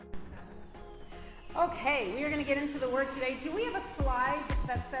Okay, we are going to get into the word today. Do we have a slide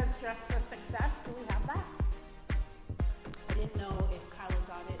that says dress for success? Do we have that? I didn't know if Kyla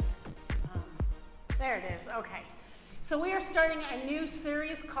got it. There it is. Okay. So we are starting a new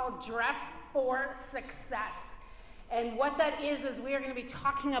series called Dress for Success. And what that is we are going to be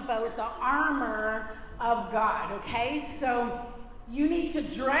talking about the armor of God, okay? So you need to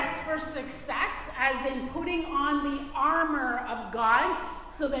dress for success, as in putting on the armor of God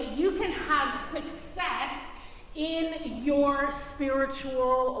so that you can have success in your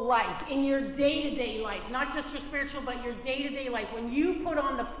spiritual life, in your day-to-day life, not just your spiritual, but your day-to-day life. When you put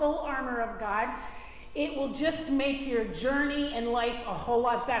on the full armor of God, it will just make your journey in life a whole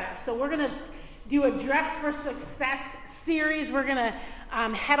lot better. So we're going to do a Dress for Success series. We're going to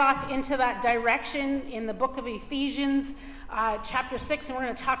head off into that direction in the book of Ephesians, chapter 6, and we're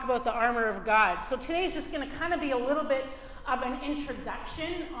going to talk about the armor of God. So today is just going to kind of be a little bit of an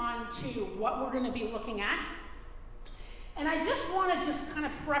introduction onto what we're going to be looking at. And I just want to just kind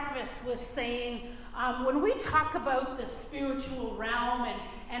of preface with saying, when we talk about the spiritual realm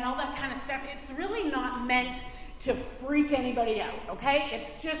and all that kind of stuff, it's really not meant to freak anybody out, okay?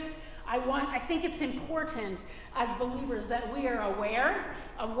 It's just, I think it's important as believers that we are aware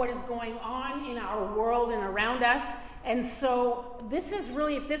of what is going on in our world and around us. And so this is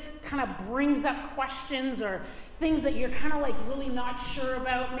really, if this kind of brings up questions or things that you're kind of like really not sure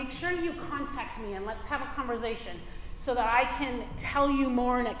about, make sure you contact me and let's have a conversation so that I can tell you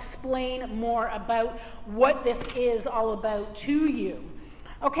more and explain more about what this is all about to you.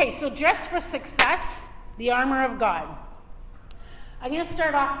 Okay, so Dress for Success, the armor of God. I'm going to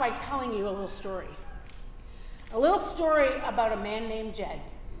start off by telling you a little story. A little story about a man named Jed.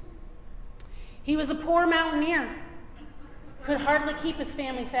 He was a poor mountaineer, could hardly keep his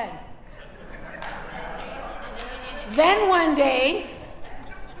family fed. Then one day,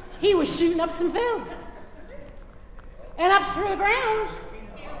 he was shooting up some food. And up through the ground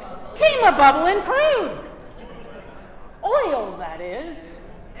came a bubbling crude. Oil, that is.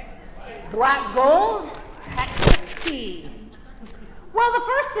 Black gold, Texas tea. Well, the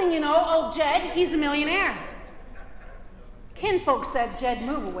first thing you know, old Jed, he's a millionaire. Kinfolk said, Jed,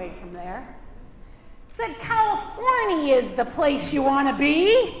 move away from there. Said, California is the place you want to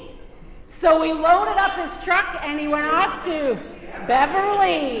be. So he loaded up his truck and he went off to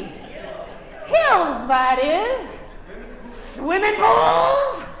Beverly Hills, that is. Swimming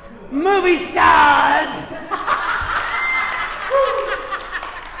pools, movie stars.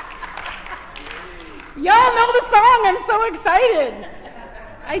 Y'all know the song. I'm so excited.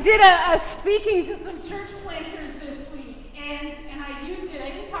 I did a speaking to some church planters this week, and I used it. I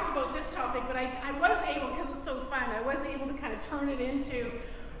didn't talk about this topic, but I was able, because it's so fun, I was able to kind of turn it into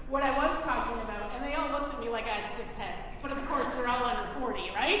what I was talking about, and they all looked at me like I had 6 heads. But of course, they're all under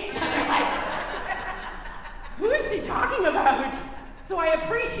 40, right? So they're like, who is she talking about? So I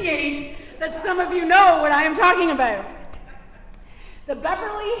appreciate that some of you know what I am talking about. The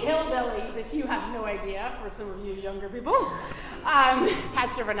Beverly Hillbillies, if you have no idea, for some of you younger people.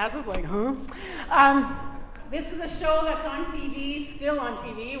 Pastor Vanessa's like, huh? This is a show that's on TV, still on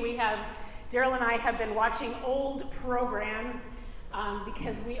TV. Daryl and I have been watching old programs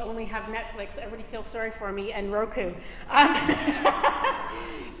because we only have Netflix. Everybody feels sorry for me, and Roku.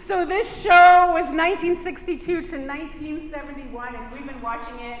 So this show was 1962 to 1971, and we've been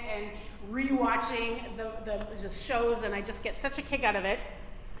watching it and rewatching the shows, and I just get such a kick out of it.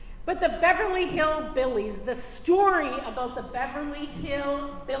 But the Beverly Hillbillies, the story about the Beverly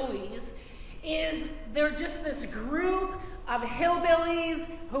Hillbillies is they're just this group of hillbillies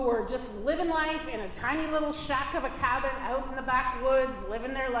who were just living life in a tiny little shack of a cabin out in the backwoods,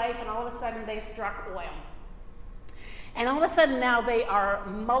 living their life, and all of a sudden they struck oil. And all of a sudden now they are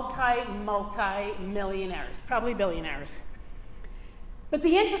multi-millionaires, probably billionaires. But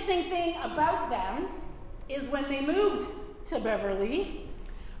the interesting thing about them is when they moved to Beverly,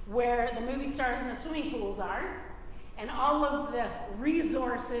 where the movie stars and the swimming pools are, and all of the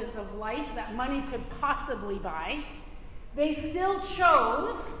resources of life that money could possibly buy, they still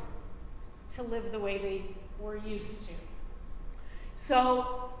chose to live the way they were used to.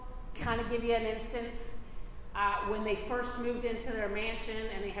 So, kind of give you an instance, when they first moved into their mansion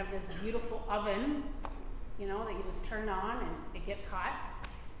and they have this beautiful oven, you know, that you just turn on and it gets hot.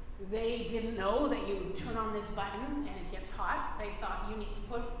 They didn't know that you turn on this button and it gets hot. They thought you need to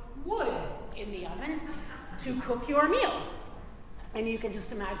put wood in the oven to cook your meal. And you can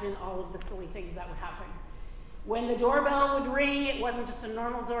just imagine all of the silly things that would happen. When the doorbell would ring, it wasn't just a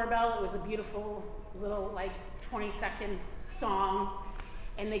normal doorbell. It was a beautiful little, 20-second song.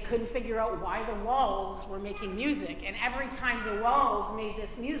 and they couldn't figure out why the walls were making music. And every time the walls made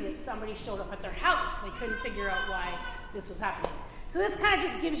this music, somebody showed up at their house. They couldn't figure out why this was happening. So this kind of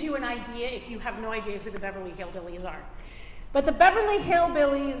just gives you an idea if you have no idea who the Beverly Hillbillies are. But the Beverly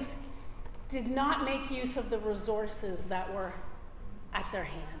Hillbillies did not make use of the resources that were at their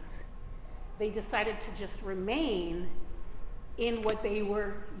hands. They decided to just remain in what they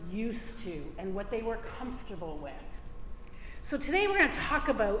were used to and what they were comfortable with. So today we're going to talk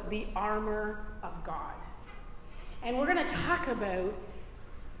about the armor of God. And we're going to talk about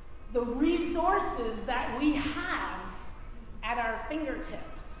the resources that we have at our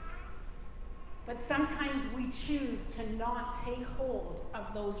fingertips. But sometimes we choose to not take hold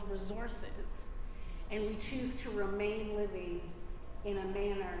of those resources, and we choose to remain living in a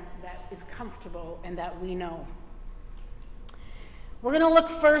manner that is comfortable and that we know. We're going to look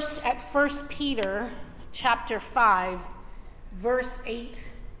first at 1 Peter chapter 5, verse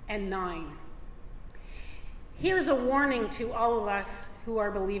 8 and 9. Here's a warning to all of us who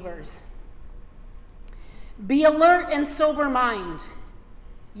are believers. Be alert and sober mind.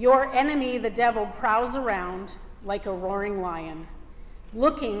 Your enemy, the devil, prowls around like a roaring lion,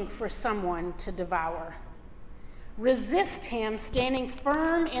 looking for someone to devour. Resist him, standing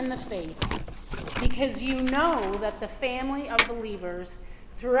firm in the faith, because you know that the family of believers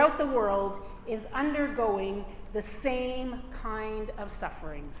throughout the world is undergoing the same kind of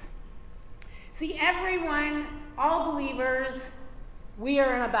sufferings. See, everyone, all believers, we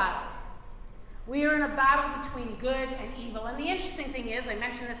are in a battle. We are in a battle between good and evil. And the interesting thing is, I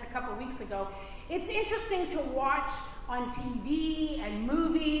mentioned this a couple weeks ago, it's interesting to watch on TV and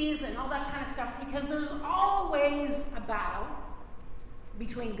movies and all that kind of stuff, because there's always a battle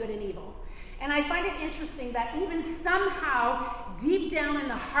between good and evil. And I find it interesting that even somehow, deep down in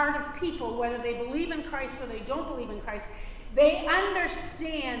the heart of people, whether they believe in Christ or they don't believe in Christ, they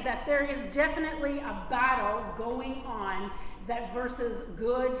understand that there is definitely a battle going on that versus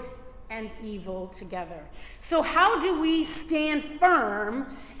good and evil together. So how do we stand firm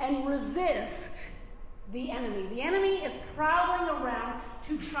and resist the enemy? The enemy is prowling around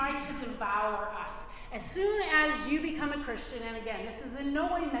to try to devour us. As soon as you become a Christian, and again, this is in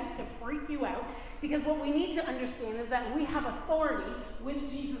no way meant to freak you out, because what we need to understand is that we have authority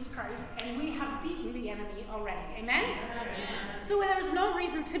with Jesus Christ, and we have beaten the enemy already. Amen? Amen. So there's no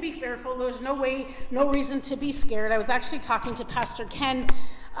reason to be fearful. There's no reason to be scared. I was actually talking to Pastor Ken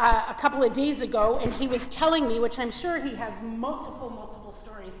a couple of days ago, and he was telling me, which I'm sure he has multiple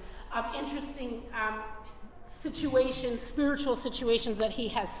stories of interesting situations, spiritual situations that he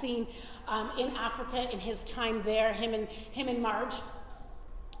has seen in Africa in his time there, him and Marge.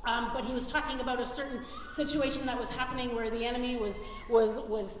 But he was talking about a certain situation that was happening where the enemy was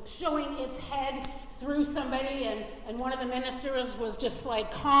showing its head through somebody, and one of the ministers was just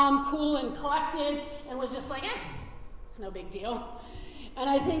like calm, cool, and collected, and was just like, it's no big deal. And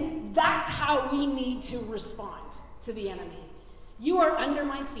I think that's how we need to respond to the enemy. You are under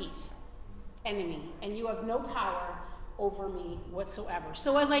my feet, enemy, and you have no power over me whatsoever.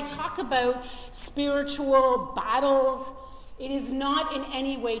 So as I talk about spiritual battles, it is not in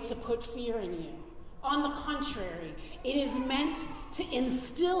any way to put fear in you. On the contrary, it is meant to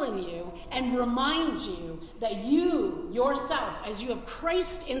instill in you and remind you that you, yourself, as you have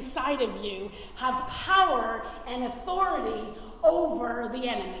Christ inside of you, have power and authority over the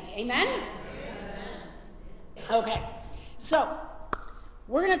enemy. Amen? Amen. Okay, so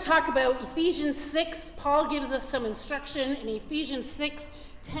we're going to talk about Ephesians 6. Paul gives us some instruction in Ephesians 6,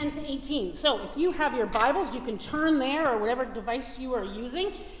 10 to 18. So if you have your Bibles, you can turn there or whatever device you are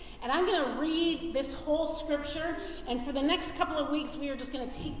using. And I'm going to read this whole scripture. And for the next couple of weeks, we are just going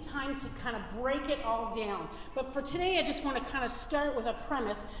to take time to kind of break it all down. But for today, I just want to kind of start with a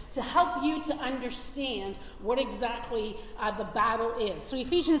premise to help you to understand what exactly the battle is. So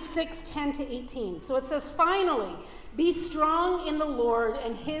Ephesians 6, 10 to 18. So it says, finally, be strong in the Lord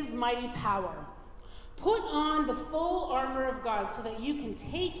and his mighty power. Put on the full armor of God so that you can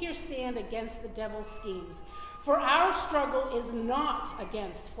take your stand against the devil's schemes. For our struggle is not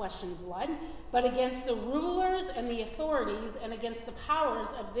against flesh and blood, but against the rulers and the authorities and against the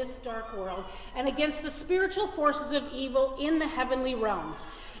powers of this dark world and against the spiritual forces of evil in the heavenly realms.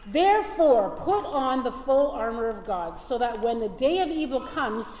 Therefore, put on the full armor of God so that when the day of evil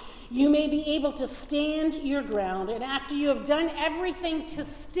comes, you may be able to stand your ground. And after you have done everything to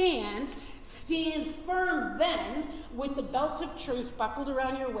stand, stand firm then with the belt of truth buckled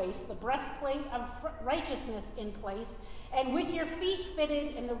around your waist, the breastplate of righteousness in place, and with your feet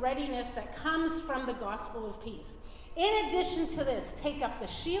fitted in the readiness that comes from the gospel of peace. In addition to this, take up the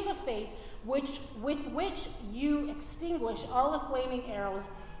shield of faith with which you extinguish all the flaming arrows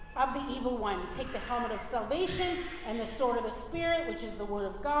of the evil one. Take the helmet of salvation and the sword of the Spirit, which is the word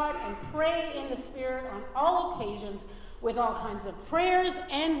of God, and pray in the Spirit on all occasions with all kinds of prayers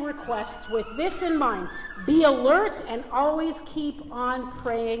and requests. With this in mind, be alert and always keep on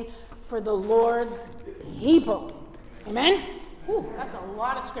praying for the Lord's people. Amen? Ooh, that's a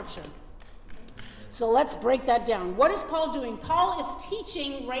lot of scripture. So let's break that down. What is Paul doing? Paul is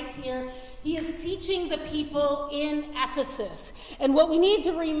teaching right here. He is teaching the people in Ephesus. And what we need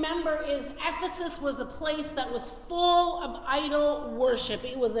to remember is Ephesus was a place that was full of idol worship.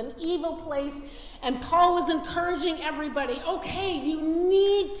 It was an evil place. And Paul was encouraging everybody, okay, you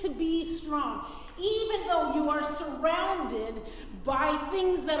need to be strong. Even though you are surrounded by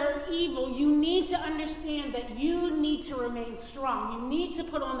things that are evil, you need to understand that you need to remain strong. You need to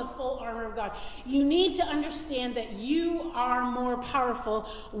put on the full armor of God. You need to understand that you are more powerful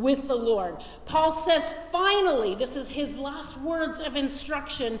with the Lord. Paul says, finally, this is his last words of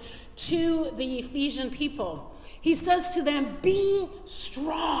instruction to the Ephesian people. He says to them, be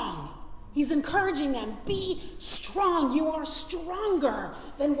strong. He's encouraging them, be strong. You are stronger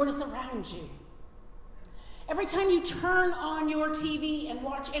than what is around you. Every time you turn on your TV and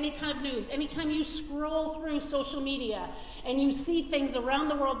watch any kind of news, anytime you scroll through social media and you see things around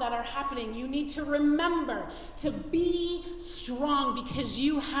the world that are happening, you need to remember to be strong because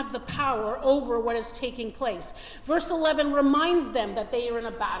you have the power over what is taking place. Verse 11 reminds them that they are in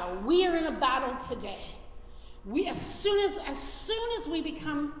a battle. We are in a battle today. As soon as we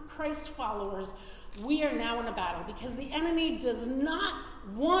become Christ followers, we are now in a battle because the enemy does not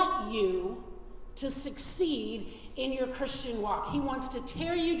want you to succeed in your Christian walk. He wants to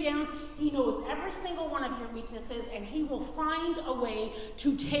tear you down. He knows every single one of your weaknesses, and he will find a way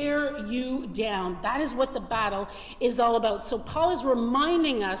to tear you down. That is what the battle is all about. So Paul is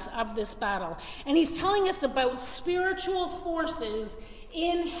reminding us of this battle, and he's telling us about spiritual forces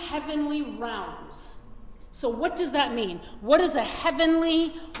in heavenly realms. So what does that mean? What is a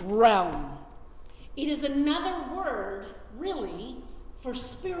heavenly realm? It is another word, really, for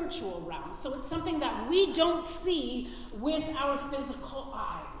spiritual realm. So it's something that we don't see with our physical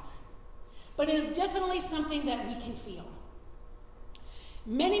eyes, but it is definitely something that we can feel.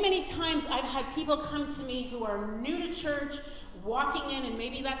 Many, many times I've had people come to me who are new to church, walking in, and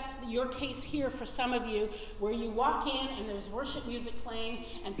maybe that's your case here for some of you, where you walk in and there's worship music playing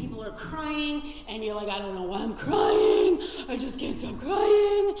and people are crying and you're like, I don't know why I'm crying. I just can't stop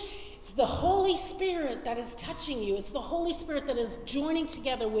crying. It's the Holy Spirit that is touching you. It's the Holy Spirit that is joining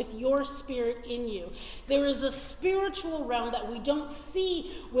together with your spirit in you. There is a spiritual realm that we don't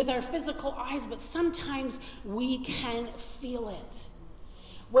see with our physical eyes, but sometimes we can feel it.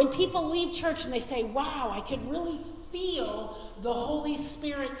 When people leave church and they say, wow, I could really feel the Holy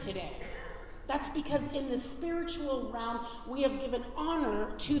Spirit today. That's because in the spiritual realm, we have given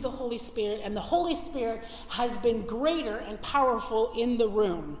honor to the Holy Spirit, and the Holy Spirit has been greater and powerful in the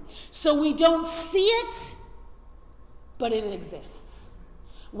room. So we don't see it, but it exists.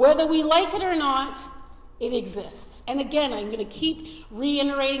 Whether we like it or not, it exists. And again, I'm going to keep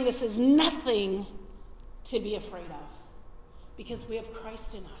reiterating, this is nothing to be afraid of, because we have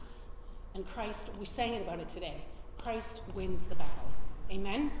Christ in us. And Christ, we sang it about it today, Christ wins the battle.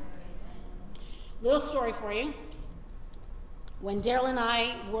 Amen? Little story for you. When Daryl and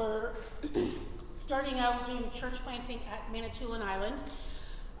I were starting out doing church planting at Manitoulin Island,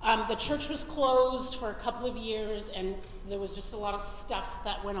 the church was closed for a couple of years, and there was just a lot of stuff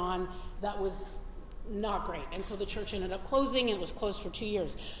that went on that was not great. And so the church ended up closing, and it was closed for 2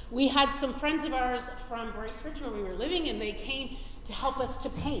 years. We had some friends of ours from Bryce Ridge where we were living, and they came to help us to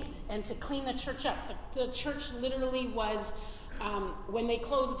paint and to clean the church up. The church literally was... when they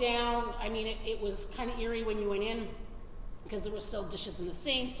closed down, I mean, it was kind of eerie when you went in because there were still dishes in the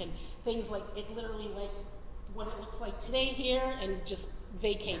sink and things like, it literally like what it looks like today here, and just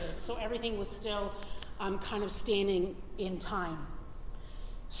vacated. So everything was still kind of standing in time.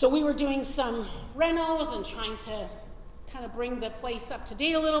 So we were doing some renos and trying to kind of bring the place up to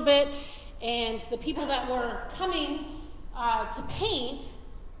date a little bit. And the people that were coming to paint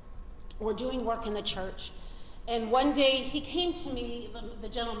were doing work in the church. And one day he came to me, the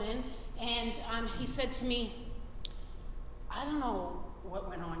gentleman, and he said to me, I don't know what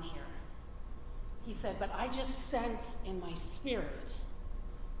went on here. He said, but I just sense in my spirit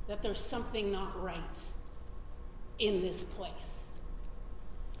that there's something not right in this place.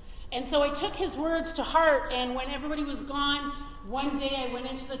 And so I took his words to heart, and when everybody was gone, one day I went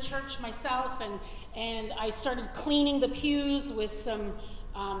into the church myself, and I started cleaning the pews with some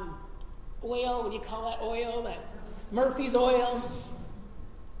oil, what do you call that oil? That Murphy's oil.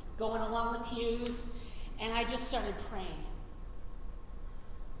 going along the pews, and I just started praying.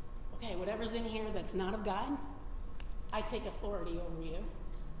 Okay, whatever's in here that's not of God, I take authority over you,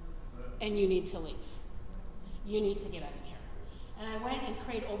 and you need to leave. You need to get out of here. And I went and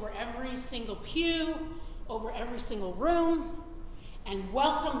prayed over every single pew, over every single room, and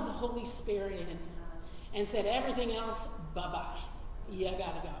welcomed the Holy Spirit in, and said, everything else, bye-bye. You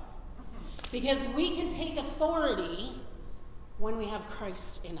gotta go. Because we can take authority when we have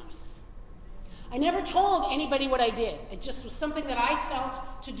Christ in us. I never told anybody what I did. It just was something that I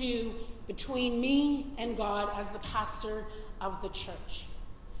felt to do between me and God as the pastor of the church.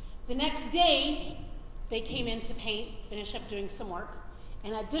 The next day, they came in to paint, finish up doing some work,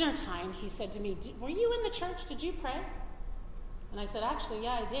 and at dinner time, he said to me, were you in the church? Did you pray? And I said, actually,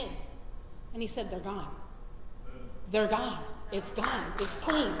 yeah, I did. And he said, they're gone. They're gone. It's gone. It's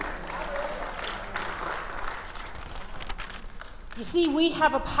clean. You see, we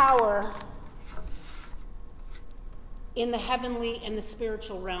have a power in the heavenly and the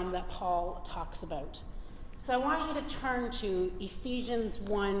spiritual realm that Paul talks about. So I want you to turn to Ephesians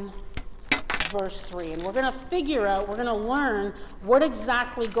 1, verse 3. And we're going to learn what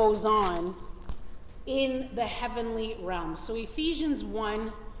exactly goes on in the heavenly realm. So Ephesians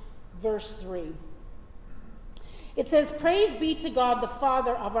 1, verse 3. It says, praise be to God, the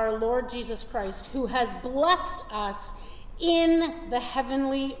Father of our Lord Jesus Christ, who has blessed us in the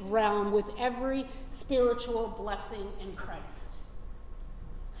heavenly realm with every spiritual blessing in Christ.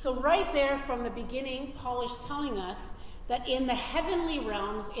 So right there from the beginning, Paul is telling us that in the heavenly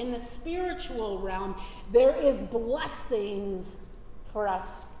realms, in the spiritual realm, there is blessings for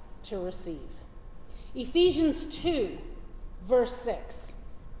us to receive. Ephesians 2, verse 6.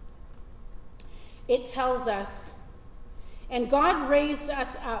 It tells us, and God raised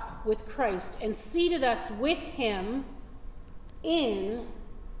us up with Christ and seated us with him in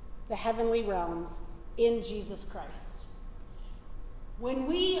the heavenly realms in Jesus Christ. When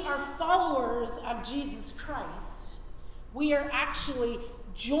we are followers of Jesus Christ, we are actually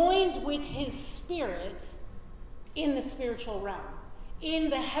joined with his Spirit in the spiritual realm. In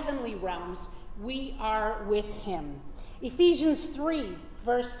the heavenly realms, we are with him. Ephesians 3,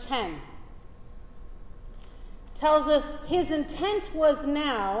 verse 10 tells us his intent was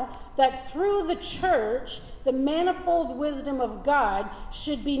now that through the church, the manifold wisdom of God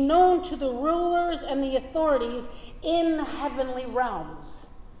should be known to the rulers and the authorities in the heavenly realms.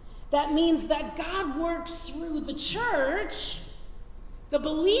 That means that God works through the church, the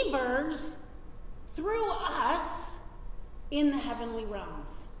believers, through us in the heavenly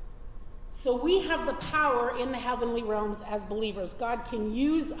realms. So we have the power in the heavenly realms as believers. God can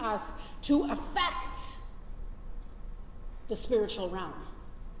use us to affect the spiritual realm.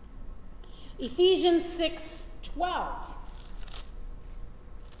 Ephesians 6:12.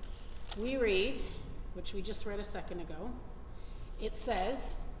 We read, which we just read a second ago. It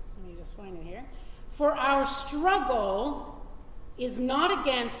says, let me just find it here. For our struggle is not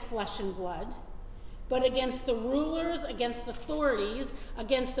against flesh and blood, but against the rulers, against the authorities,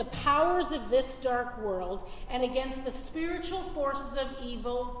 against the powers of this dark world, and against the spiritual forces of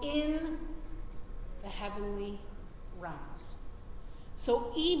evil in the heavenly realms.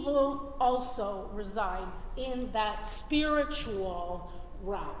 So evil also resides in that spiritual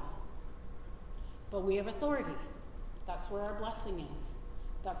realm. But we have authority. That's where our blessing is.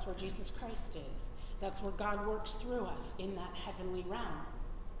 That's where Jesus Christ is. That's where God works through us in that heavenly realm.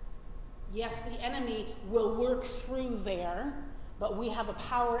 Yes, the enemy will work through there, but we have a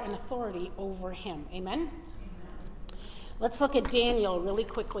power and authority over him. Amen? Let's look at Daniel really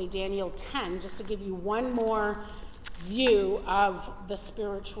quickly, Daniel 10, just to give you one more view of the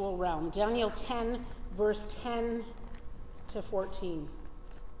spiritual realm. Daniel 10, verse 10 to 14.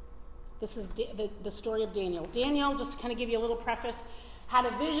 This is the story of Daniel. Daniel, just to kind of give you a little preface, had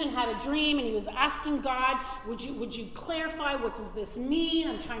a vision, had a dream, and he was asking God, would you clarify, what does this mean?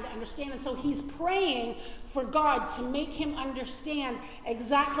 I'm trying to understand. And so he's praying for God to make him understand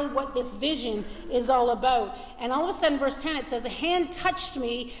exactly what this vision is all about. And all of a sudden, verse 10, it says, a hand touched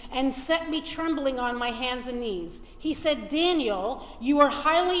me and set me trembling on my hands and knees. He said, Daniel, you are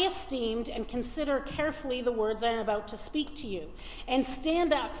highly esteemed, and consider carefully the words I am about to speak to you. And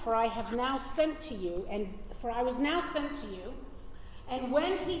stand up, for I have now sent to you, for I was now sent to you. And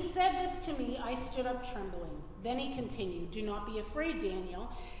when he said this to me, I stood up trembling. Then he continued, do not be afraid, Daniel.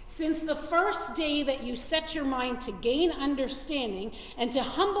 Since the first day that you set your mind to gain understanding and to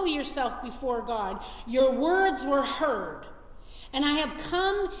humble yourself before God, your words were heard, and I have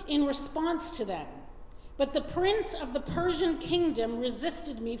come in response to them. But the prince of the Persian kingdom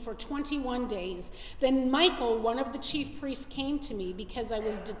resisted me for 21 days. Then Michael, one of the chief priests, came to me because I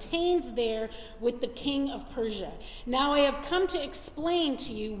was detained there with the king of Persia. Now I have come to explain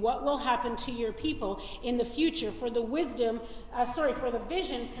to you what will happen to your people in the future, for the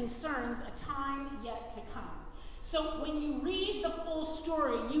vision concerns a time yet to come. So when you read the full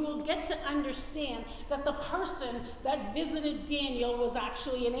story, you will get to understand that the person that visited Daniel was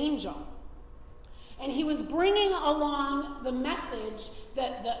actually an angel. And he was bringing along the message,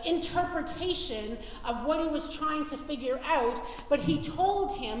 the interpretation of what he was trying to figure out. But he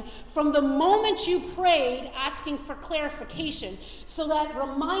told him, from the moment you prayed, asking for clarification. So that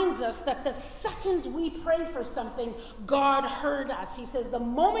reminds us that the second we pray for something, God heard us. He says, the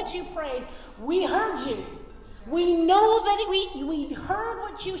moment you prayed, we heard you. We know that we heard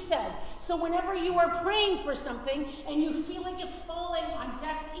what you said. So whenever you are praying for something and you feel like it's falling on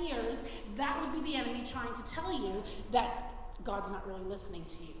deaf ears, that would be the enemy trying to tell you that God's not really listening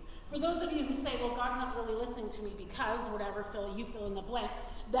to you. For those of you who say, well, God's not really listening to me because whatever, you fill in the blank,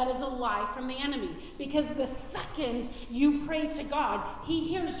 that is a lie from the enemy. Because the second you pray to God, he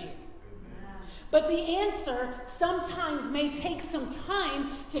hears you. But the answer sometimes may take some time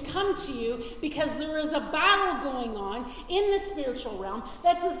to come to you because there is a battle going on in the spiritual realm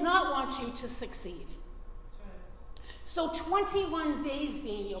that does not want you to succeed. So 21 days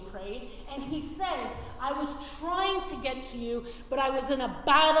Daniel prayed, and he says, I was trying to get to you, but I was in a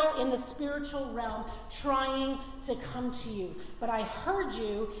battle in the spiritual realm trying to come to you. But I heard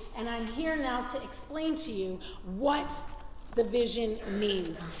you, and I'm here now to explain to you what the vision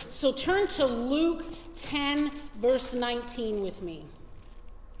means. So turn to Luke 10, verse 19 with me.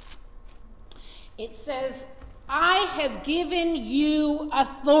 It says, I have given you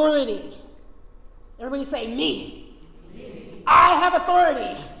authority. Everybody say, me. I have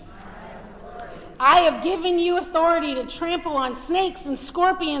authority. I have given you authority to trample on snakes and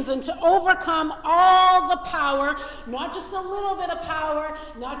scorpions and to overcome all the power, not just a little bit of power,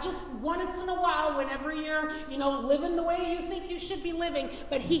 not just once in a while whenever you're, living the way you think you should be living,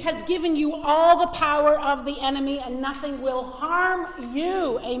 but he has given you all the power of the enemy and nothing will harm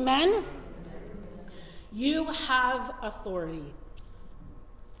you. Amen? You have authority.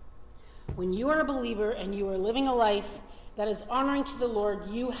 When you are a believer and you are living a life that is honoring to the Lord,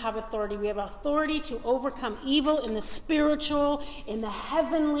 you have authority. We have authority to overcome evil in the spiritual, in the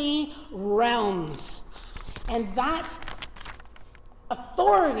heavenly realms. And that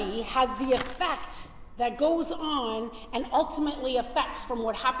authority has the effect that goes on and ultimately affects from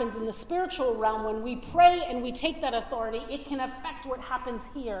what happens in the spiritual realm. When we pray and we take that authority, it can affect what happens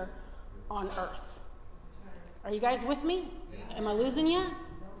here on earth. Are you guys with me? Am I losing you?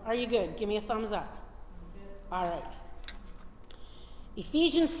 Are you good? Give me a thumbs up. All right.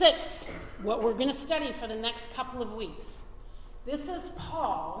 Ephesians 6, what we're going to study for the next couple of weeks. This is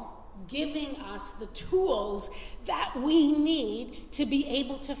Paul giving us the tools that we need to be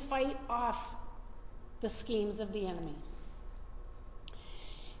able to fight off the schemes of the enemy.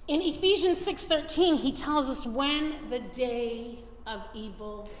 In Ephesians 6:13, he tells us when the day of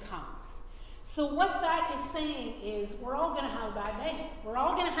evil comes. So what that is saying is we're all going to have a bad day. We're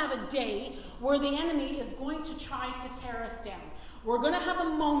all going to have a day where the enemy is going to try to tear us down. We're going to have a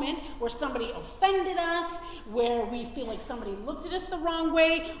moment where somebody offended us, where we feel like somebody looked at us the wrong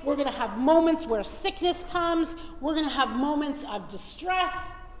way. We're going to have moments where sickness comes. We're going to have moments of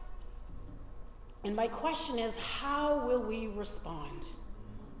distress. And my question is, how will we respond?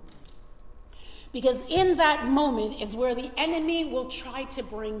 Because in that moment is where the enemy will try to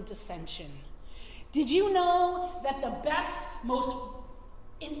bring dissension. Did you know that the best, most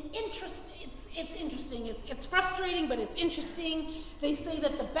it's interesting. It's frustrating, but it's interesting. They say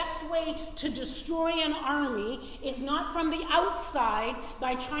that the best way to destroy an army is not from the outside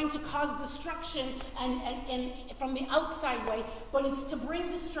by trying to cause destruction and from the outside way, but it's to bring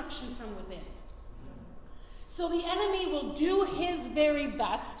destruction from within. So the enemy will do his very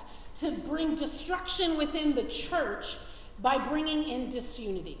best to bring destruction within the church by bringing in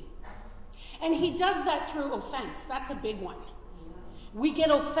disunity. And he does that through offense. That's a big one. We get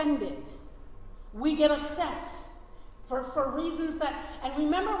offended. We get upset for reasons that, and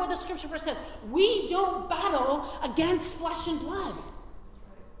remember what the scripture verse says, we don't battle against flesh and blood.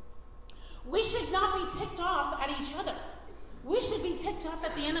 We should not be ticked off at each other. We should be ticked off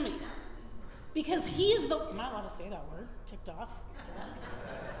at the enemy. Because he is the, am I allowed to say that word? Ticked off?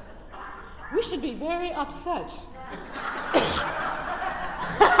 We should be very upset.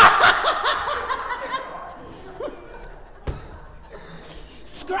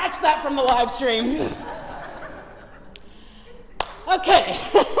 Scratch that from the live stream. Okay.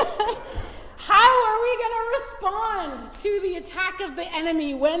 How are we going to respond to the attack of the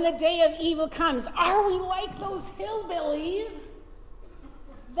enemy when the day of evil comes? Are we like those hillbillies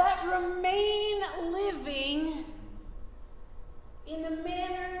that remain living in the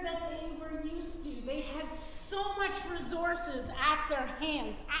manner that they were used to? They had so much resources at their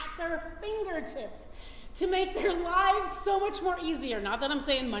hands, at their fingertips, to make their lives so much more easier. Not that I'm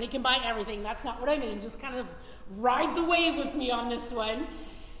saying money can buy everything. That's not what I mean. Just kind of ride the wave with me on this one.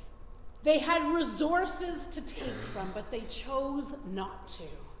 They had resources to take from, but they chose not to.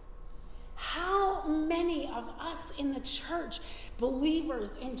 How many of us in the church,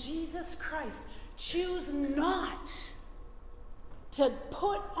 believers in Jesus Christ, choose not to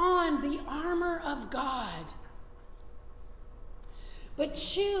put on the armor of God, but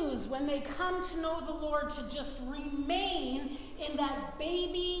choose, when they come to know the Lord, to just remain in that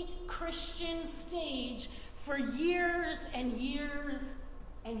baby Christian stage for years and years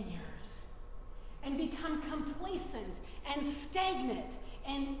and years, and become complacent and stagnant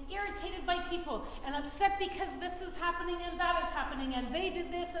and irritated by people and upset because this is happening and that is happening and they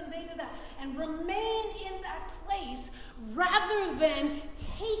did this and they did that, and remain in that place rather than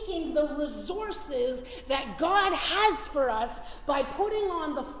taking the resources that God has for us by putting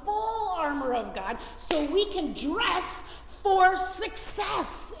on the full armor of God so we can dress for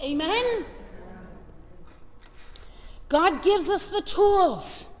success. Amen? God gives us the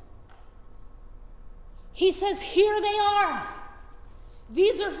tools. He says, here they are.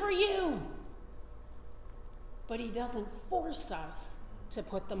 These are for you. But he doesn't force us to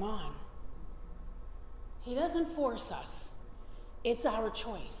put them on. He doesn't force us. It's our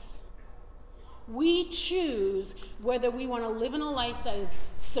choice. We choose whether we want to live in a life that is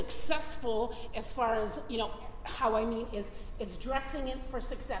successful as far as, how I mean is dressing it for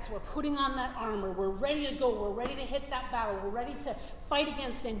success. We're putting on that armor. We're ready to go. We're ready to hit that battle. We're ready to fight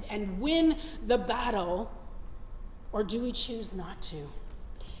against and win the battle. Or do we choose not to?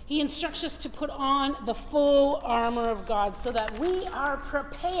 He instructs us to put on the full armor of God so that we are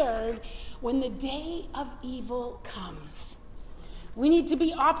prepared when the day of evil comes. We need to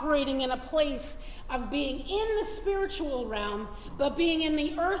be operating in a place of being in the spiritual realm, but being in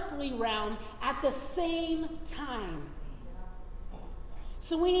the earthly realm at the same time.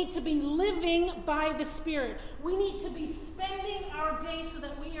 So we need to be living by the Spirit. We need to be spending our day so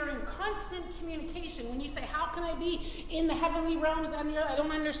that we are in constant communication. When you say, how can I be in the heavenly realms and the earth? I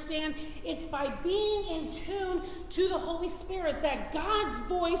don't understand. It's by being in tune to the Holy Spirit that God's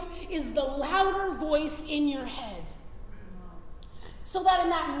voice is the louder voice in your head. So that in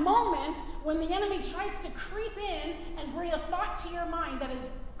that moment, when the enemy tries to creep in and bring a thought to your mind that is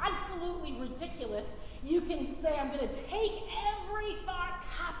absolutely ridiculous, you can say, I'm going to take every thought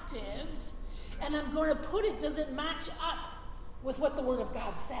captive and I'm going to put it, does it match up with what the Word of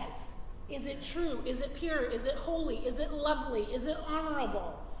God says? Is it true? Is it pure? Is it holy? Is it lovely? Is it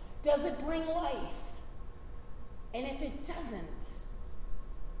honorable? Does it bring life? And if it doesn't,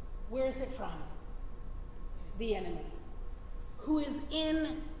 where is it from? The enemy, who is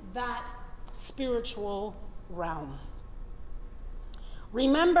in that spiritual realm.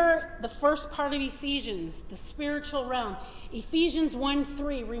 Remember the first part of Ephesians, the spiritual realm. Ephesians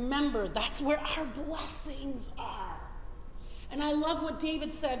 1:3, remember, that's where our blessings are. And I love what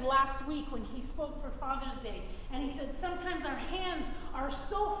David said last week when he spoke for Father's Day. And he said, sometimes our hands are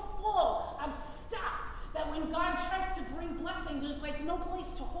so full of stuff that when God tries to bring blessing, there's like no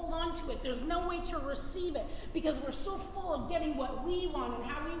place to hold on to it. There's no way to receive it because we're so full of getting what we want and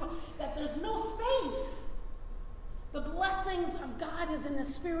how we want that there's no space. The blessings of God is in the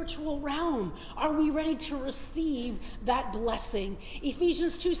spiritual realm. Are we ready to receive that blessing?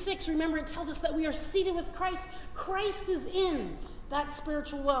 Ephesians 2:6, remember, it tells us that we are seated with Christ. Christ is in that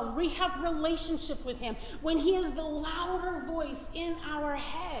spiritual realm. We have relationship with him. When he is the louder voice in our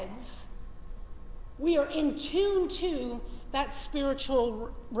heads, we are in tune to that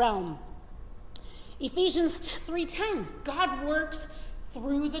spiritual realm. Ephesians 3:10, God works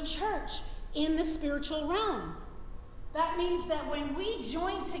through the church in the spiritual realm. That means that when we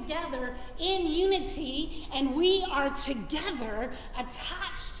join together in unity and we are together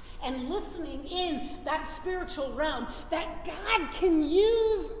attached and listening in that spiritual realm, that God can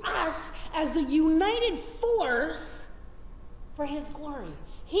use us as a united force for his glory.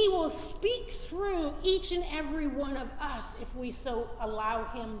 He will speak through each and every one of us if we so allow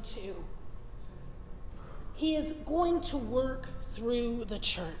him to. He is going to work through the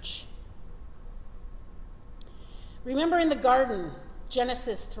church. Remember in the garden,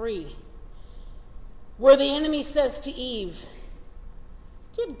 Genesis 3, where the enemy says to Eve,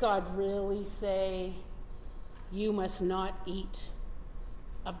 did God really say you must not eat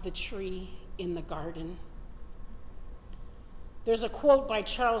of the tree in the garden? There's a quote by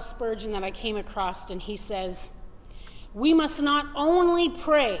Charles Spurgeon that I came across, and he says, "We must not only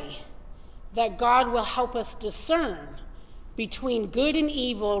pray that God will help us discern between good and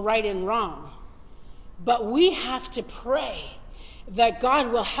evil, right and wrong, but we have to pray that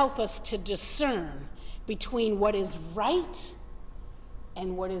God will help us to discern between what is right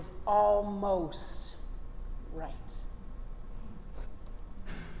and what is almost right."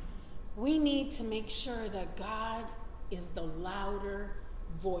 We need to make sure that God is the louder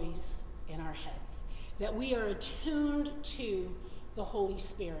voice in our heads, that we are attuned to the Holy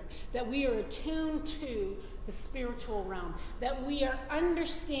Spirit, that we are attuned to the spiritual realm, that we are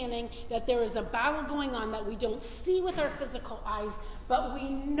understanding that there is a battle going on that we don't see with our physical eyes, but we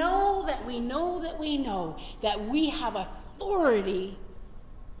know that we know that we know that we have authority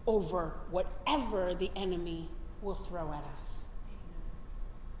over whatever the enemy will throw at us.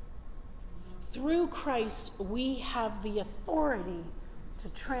 Through Christ, we have the authority to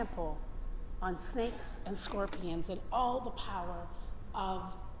trample on snakes and scorpions and all the power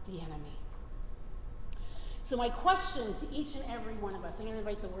of the enemy. So my question to each and every one of us, I'm going to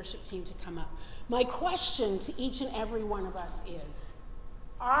invite the worship team to come up. My question to each and every one of us is,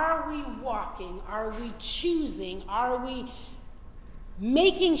 are we walking, are we choosing, are we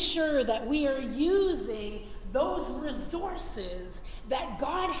making sure that we are using those resources that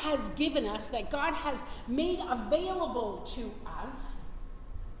God has given us, that God has made available to us,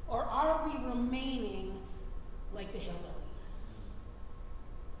 or are we remaining like the hillbillies?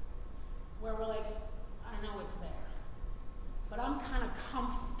 Where we're like, I know it's there, but I'm kind of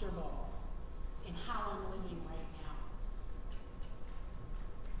comfortable in how I'm living right now.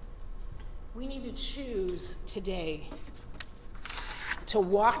 We need to choose today to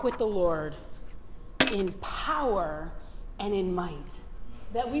walk with the Lord in power and in might.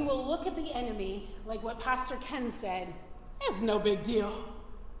 That we will look at the enemy like what Pastor Ken said, it's no big deal.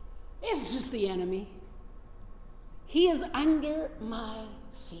 It's just the enemy. He is under my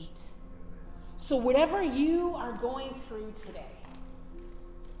feet. So whatever you are going through today,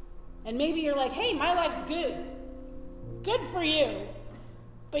 and maybe you're like, hey, my life's good. Good for you.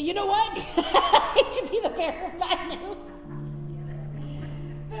 But you know what? I hate to be the bearer of bad news.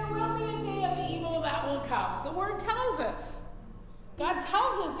 There will be a day of evil that will come. The word tells us. God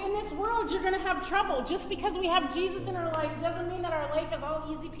tells us in this world you're going to have trouble. Just because we have Jesus in our lives doesn't mean that our life is all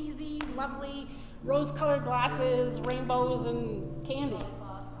easy peasy, lovely, rose-colored glasses, rainbows, and candy,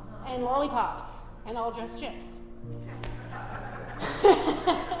 and lollipops, and all-dressed chips.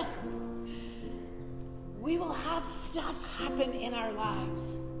 We will have stuff happen in our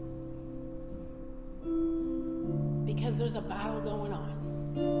lives because there's a battle going on.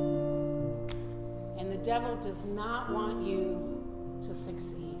 And the devil does not want you to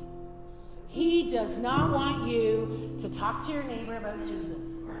succeed. He does not want you to talk to your neighbor about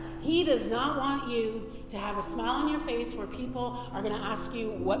Jesus. He does not want you to have a smile on your face where people are going to ask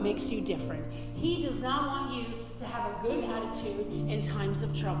you what makes you different. He does not want you to have a good attitude in times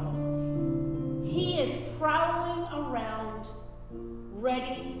of trouble. He is prowling around,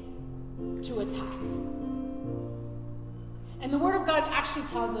 ready to attack. And the Word of God actually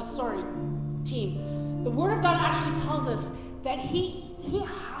tells us, the Word of God actually tells us that he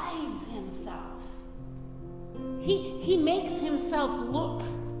hides himself. He makes himself look,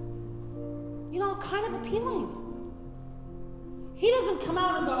 kind of appealing. He doesn't come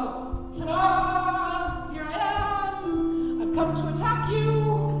out and go, ta-da, here I am, I've come to attack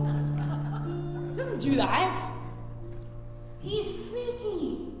you. He doesn't do that. He's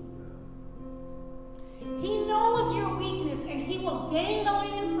sneaky. He knows your weakness and he will dangle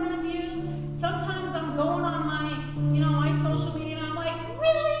it in front of you. Sometimes I'm going on my social media and I'm like,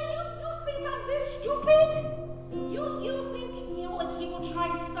 really? You think I'm this stupid? You think, he will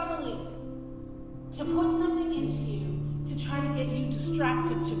try subtly to put something into you to try to get you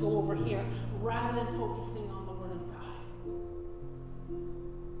distracted to go over here rather than focusing on the Word of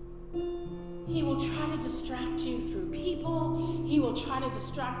God. He will try to distract you through people. He will try to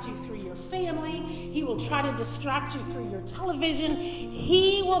distract you through your family. He will try to distract you through your television.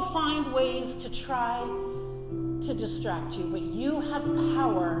 He will find ways to try to distract you. But you have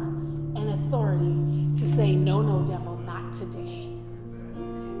power and authority to say, no, devil, not today.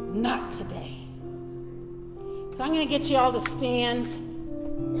 Not today. So I'm going to get you all to stand.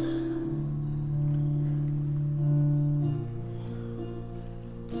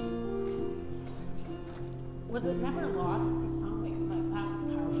 Was it Never Lost? The song that was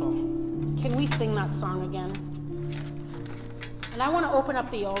powerful. Can we sing that song again? And I want to open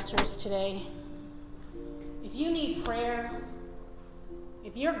up the altars today. If you need prayer,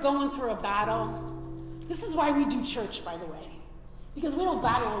 if you're going through a battle, this is why we do church, by the way. Because we don't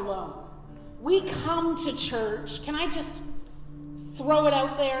battle alone. We come to church. Can I just throw it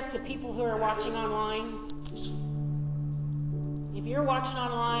out there to people who are watching online? If you're watching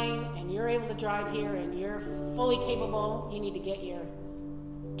online and you're able to drive here and you're fully capable, you need to get your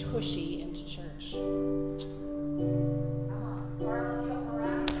tushy into church. Or else you'll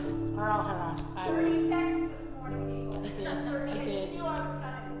harass them. Or I'll harass. 30 texts this morning, people. I did. 30. I did. She knew I was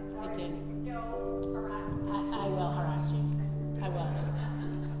coming. I did. Still harass them. I will harass you. I will.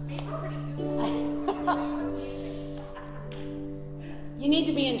 It's pretty good. You need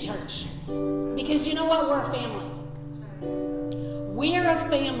to be in church. Because you know what? We're a family. We're a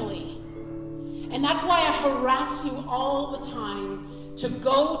family. And that's why I harass you all the time to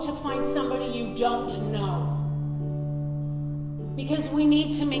go to find somebody you don't know. Because we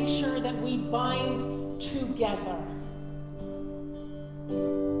need to make sure that we bind together.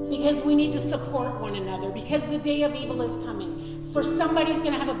 Because we need to support one another. Because the day of evil is coming. For somebody's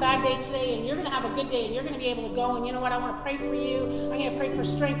going to have a bad day today, and you're going to have a good day, and you're going to be able to go, and you know what? I want to pray for you. I'm going to pray for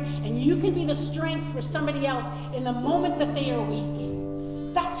strength. And you can be the strength for somebody else in the moment that they are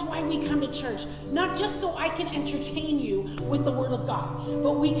weak. That's why we come to church. Not just so I can entertain you with the Word of God,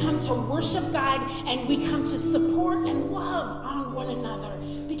 but we come to worship God, and we come to support and love on one another.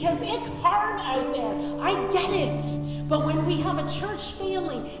 Because it's hard out there. I get it. But when we have a church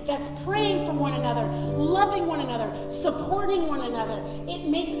family that's praying for one another, loving one another, supporting one another, it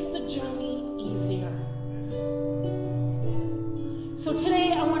makes the journey easier. So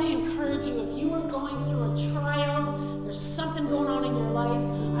today I want to encourage you, if you are going through a trial, there's something going on in your life,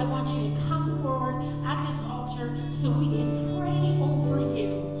 I want you to come forward at this altar so we can pray over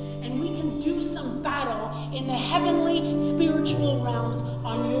you and we can do some battle in the heavenly spiritual realms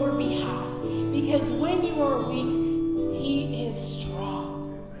on your behalf. Because when you are weak, He is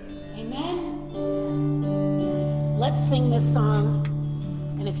strong. Amen? Let's sing this song.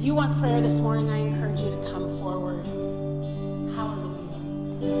 And if you want prayer this morning, I encourage you to come forward. Hallelujah.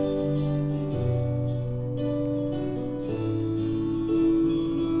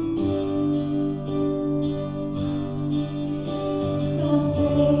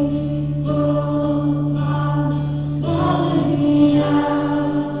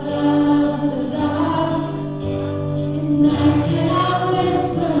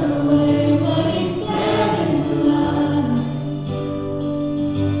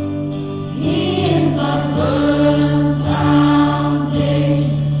 He is my firm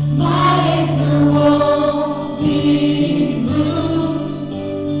foundation.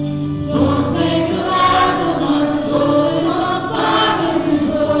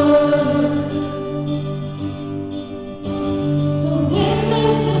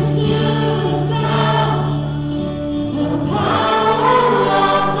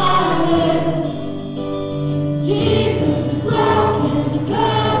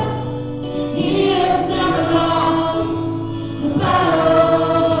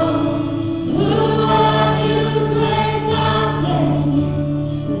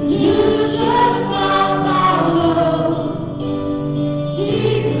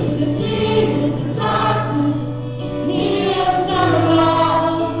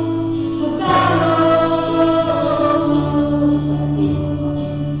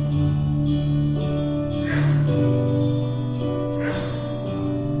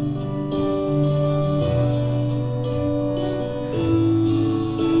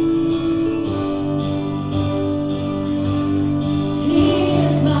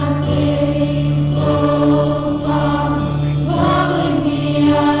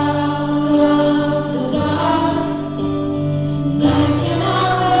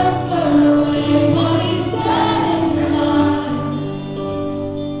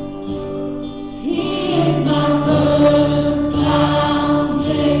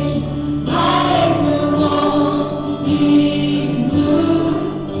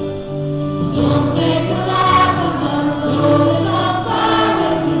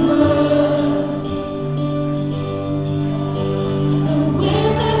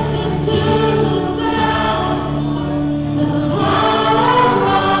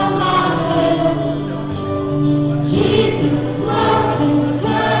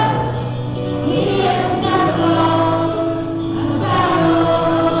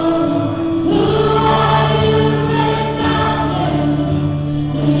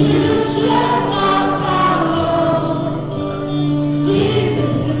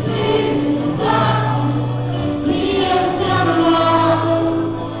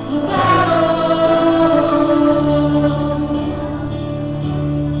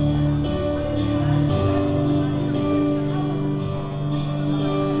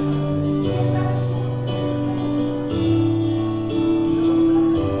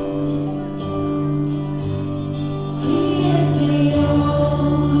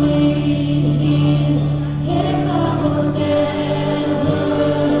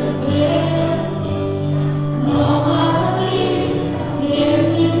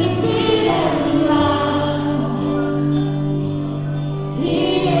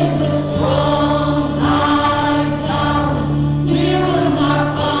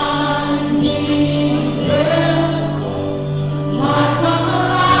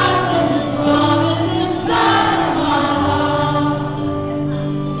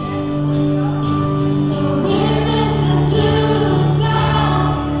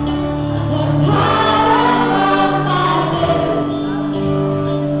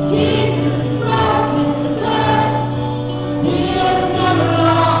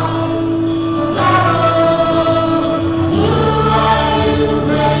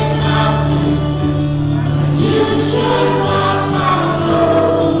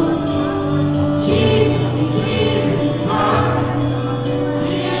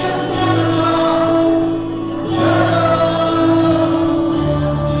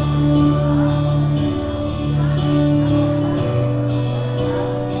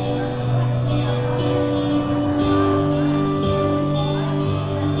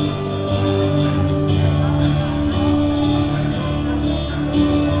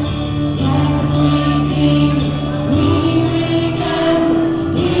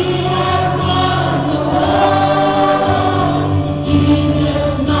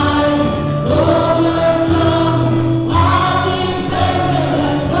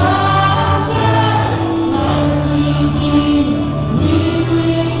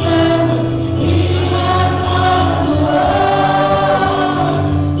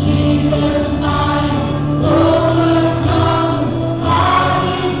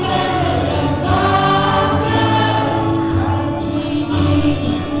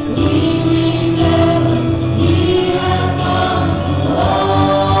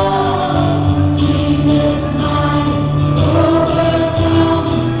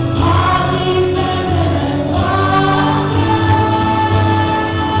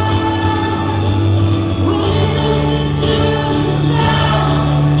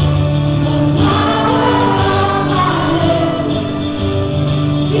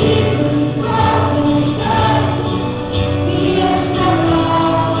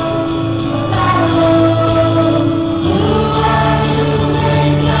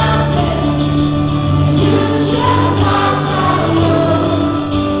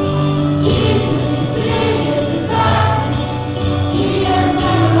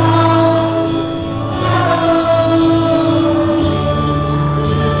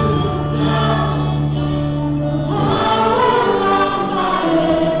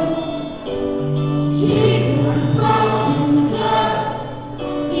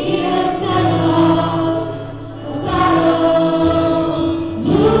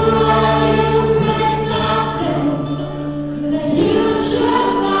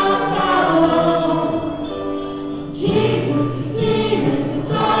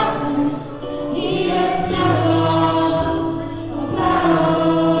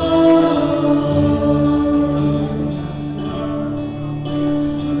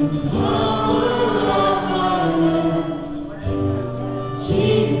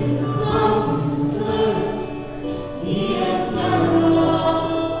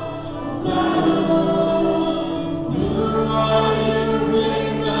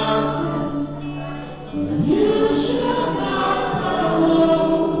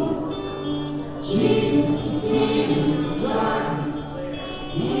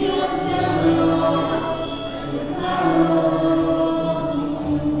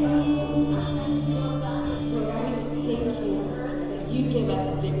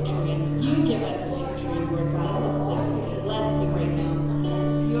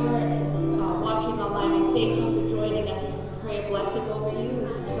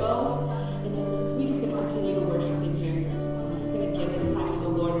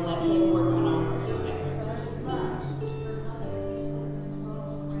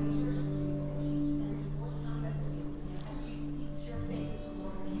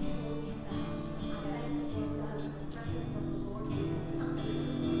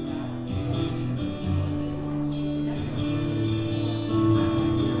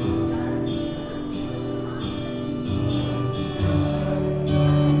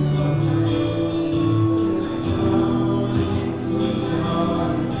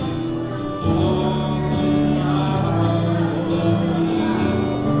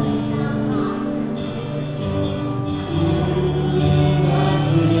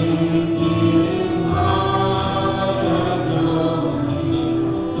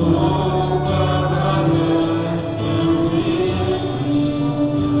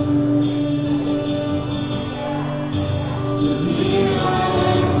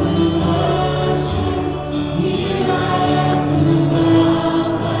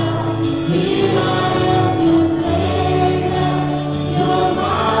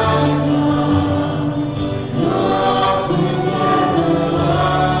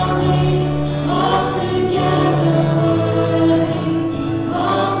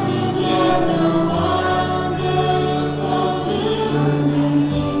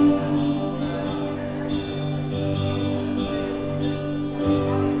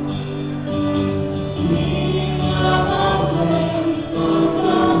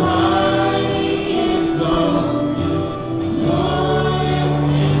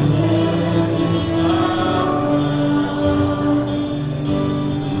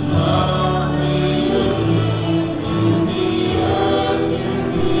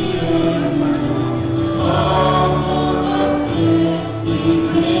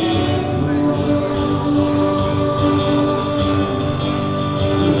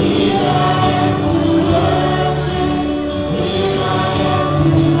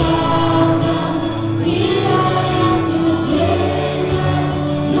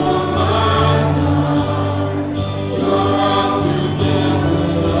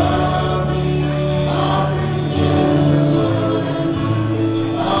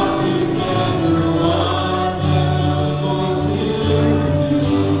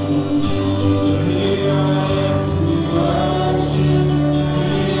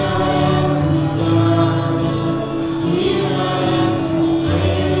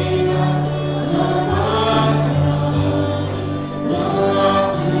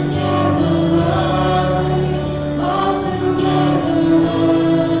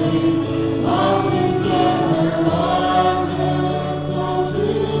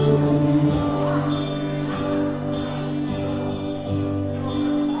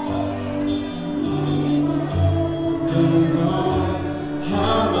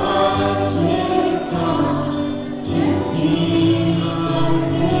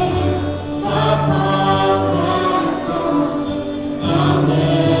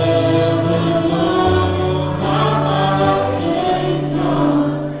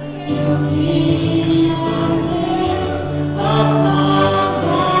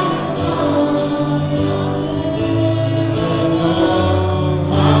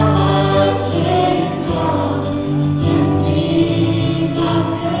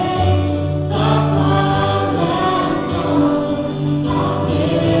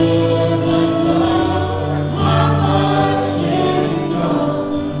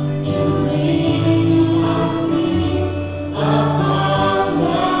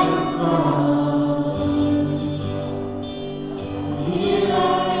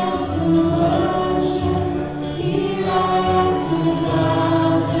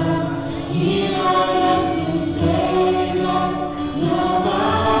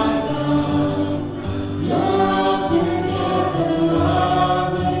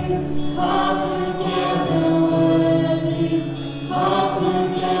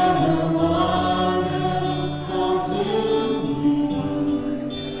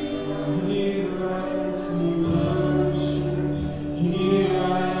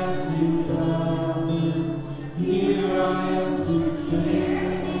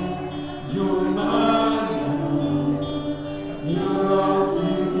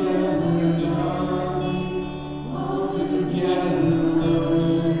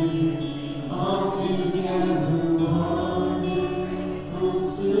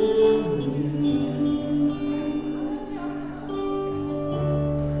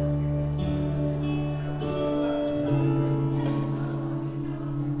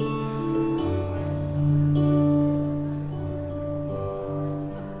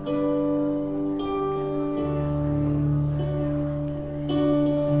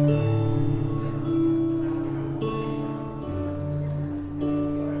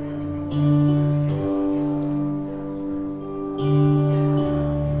 Amen.